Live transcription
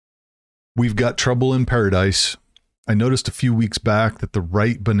We've got trouble in paradise. I noticed a few weeks back that the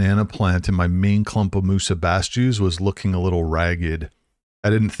right banana plant in my main clump of musa basjoos was looking a little ragged. I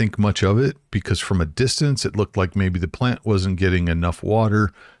didn't think much of it because from a distance it looked like maybe the plant wasn't getting enough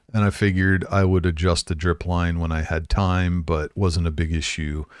water, and I figured I would adjust the drip line when I had time, but wasn't a big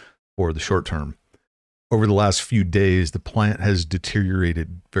issue for the short term. Over the last few days, the plant has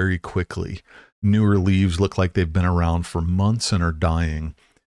deteriorated very quickly. Newer leaves look like they've been around for months and are dying.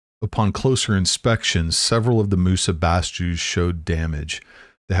 Upon closer inspection, several of the musa basjoos showed damage.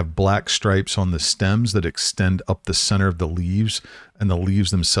 They have black stripes on the stems that extend up the center of the leaves, and the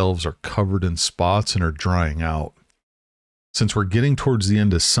leaves themselves are covered in spots and are drying out. Since we're getting towards the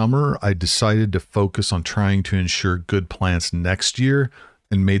end of summer, I decided to focus on trying to ensure good plants next year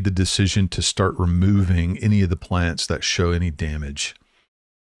and made the decision to start removing any of the plants that show any damage.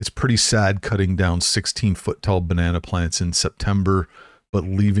 It's pretty sad cutting down 16-foot tall banana plants in September, but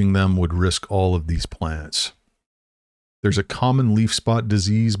leaving them would risk all of these plants. There's a common leaf spot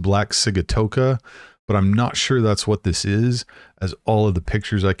disease, black sigatoka, but I'm not sure that's what this is, as all of the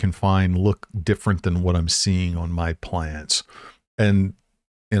pictures I can find look different than what I'm seeing on my plants. And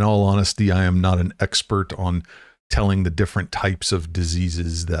in all honesty, I am not an expert on telling the different types of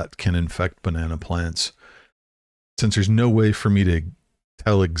diseases that can infect banana plants. Since there's no way for me to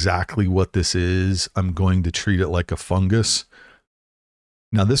tell exactly what this is, I'm going to treat it like a fungus.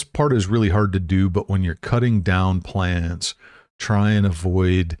 Now, this part is really hard to do, but when you're cutting down plants, try and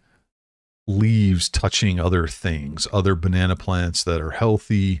avoid leaves touching other things, other banana plants that are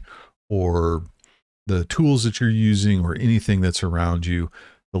healthy, or the tools that you're using, or anything that's around you.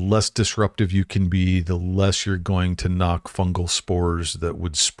 The less disruptive you can be, the less you're going to knock fungal spores that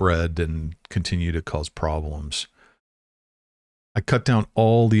would spread and continue to cause problems. I cut down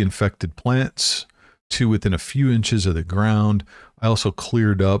all the infected plants to within a few inches of the ground. I also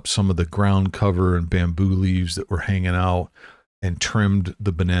cleared up some of the ground cover and bamboo leaves that were hanging out and trimmed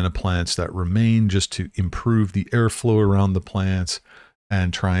the banana plants that remain just to improve the airflow around the plants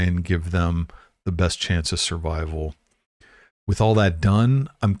and try and give them the best chance of survival. With all that done,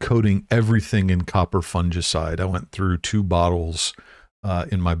 I'm coating everything in copper fungicide. I went through 2 bottles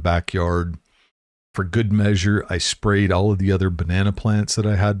in my backyard. For good measure, I sprayed all of the other banana plants that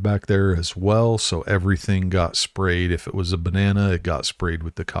I had back there as well, so everything got sprayed. If it was a banana, it got sprayed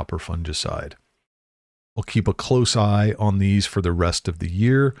with the copper fungicide. I'll keep a close eye on these for the rest of the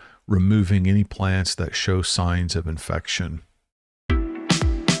year, removing any plants that show signs of infection.